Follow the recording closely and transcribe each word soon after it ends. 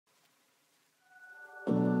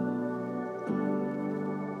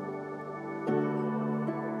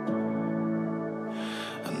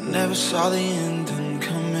never saw the ending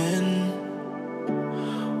coming.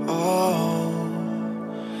 Oh,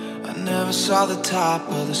 I never saw the top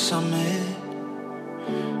of the summit.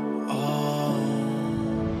 Oh,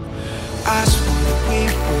 I swore that we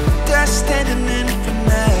were destined and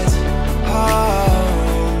infinite.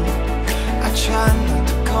 Oh, I try not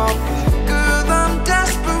to call, but girl, I'm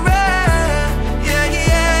desperate. Yeah,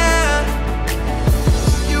 yeah.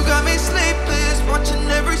 You got me sleepless, watching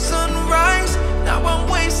every sunrise. Now I'm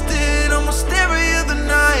wasted, almost every other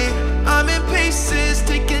night. I'm in pieces,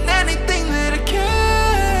 taking anything that I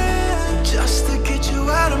can, just to get you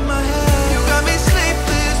out of my head. You got me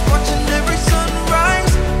sleepless, watching every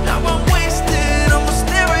sunrise. Now I'm wasted, almost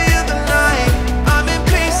every other night. I'm in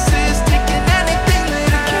pieces, taking anything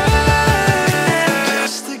that I can,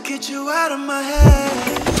 just to get you out of my head.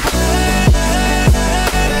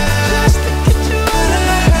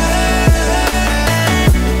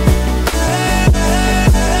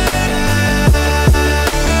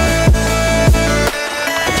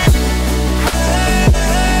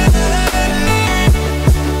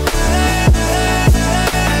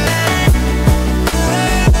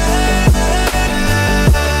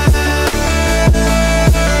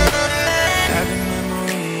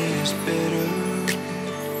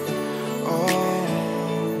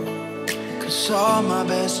 All my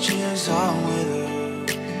best years are with her.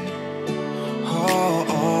 Oh,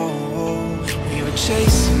 oh, oh. We were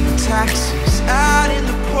chasing taxis out in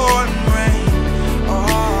the pouring rain. Oh,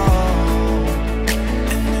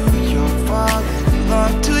 and New York falling in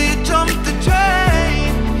love till you jumped the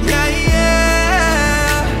train. Yeah,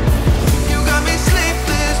 yeah. You got me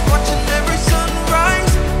sleepless, watching every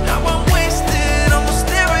sunrise. Now I'm wasted, almost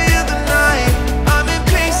every other night. I'm in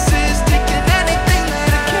pieces, taking anything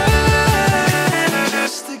that I can,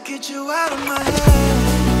 to get you out of my head.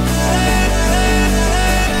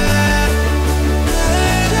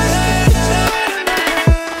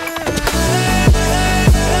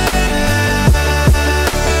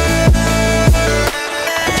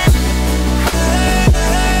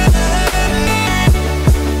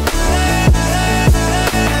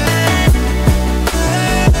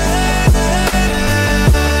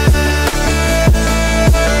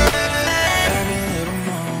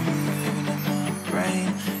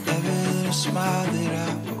 Smile that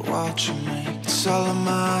I would watch you make. It's all in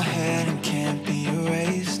my head and can't be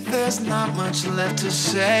erased. There's not much left to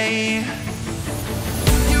say.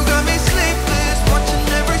 You got me sleepless, watching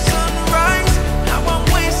every sunrise. Now I'm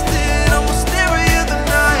wasted, almost every other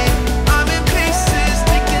night. I'm in pieces,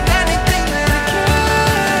 taking anything that I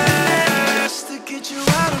can, just to get you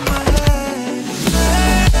out of my head.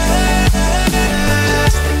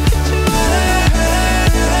 Just to get you out of my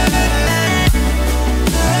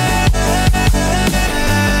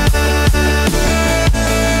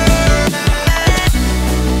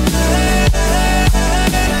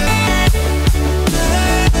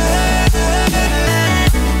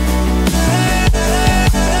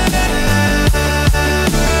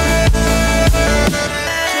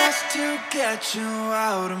get you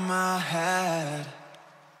out of my head.